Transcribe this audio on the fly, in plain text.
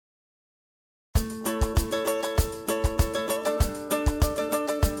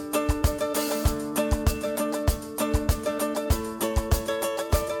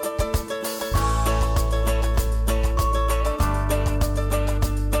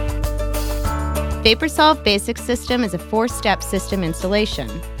VaporSolve Basic System is a 4-step system installation.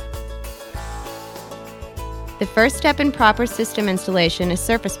 The first step in proper system installation is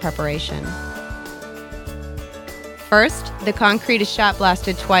surface preparation. First, the concrete is shot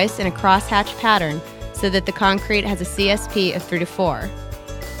blasted twice in a crosshatch pattern so that the concrete has a CSP of 3 to 4.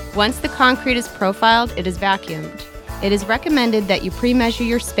 Once the concrete is profiled, it is vacuumed. It is recommended that you pre-measure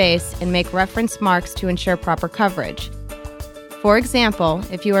your space and make reference marks to ensure proper coverage. For example,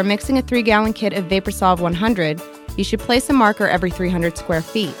 if you are mixing a 3-gallon kit of VaporSolve 100, you should place a marker every 300 square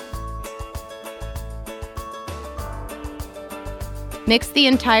feet. Mix the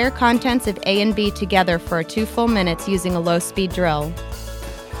entire contents of A and B together for 2 full minutes using a low-speed drill.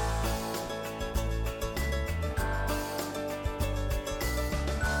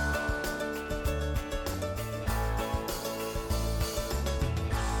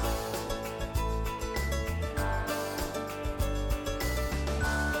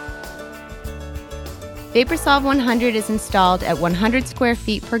 VaporSolve 100 is installed at 100 square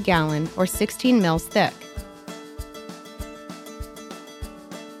feet per gallon or 16 mils thick.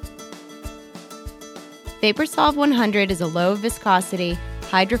 VaporSolve 100 is a low viscosity,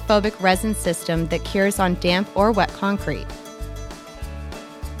 hydrophobic resin system that cures on damp or wet concrete.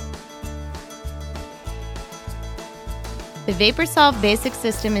 The VaporSolve Basic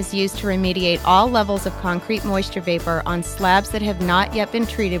System is used to remediate all levels of concrete moisture vapor on slabs that have not yet been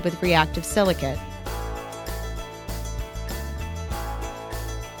treated with reactive silicate.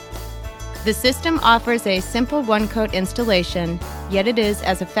 The system offers a simple one-coat installation, yet it is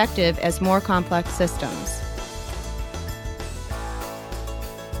as effective as more complex systems.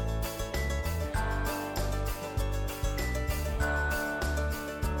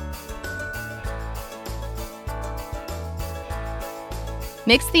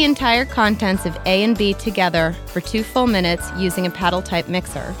 Mix the entire contents of A and B together for 2 full minutes using a paddle-type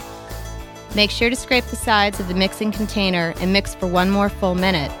mixer. Make sure to scrape the sides of the mixing container and mix for 1 more full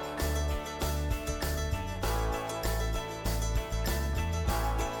minute.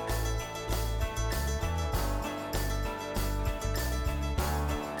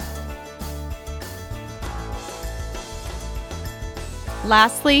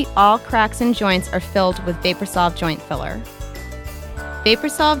 Lastly, all cracks and joints are filled with VaporSolve Joint Filler.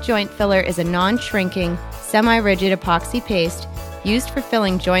 VaporSolve Joint Filler is a non-shrinking, semi-rigid epoxy paste used for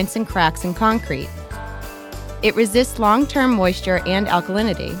filling joints and cracks in concrete. It resists long-term moisture and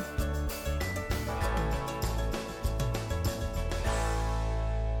alkalinity.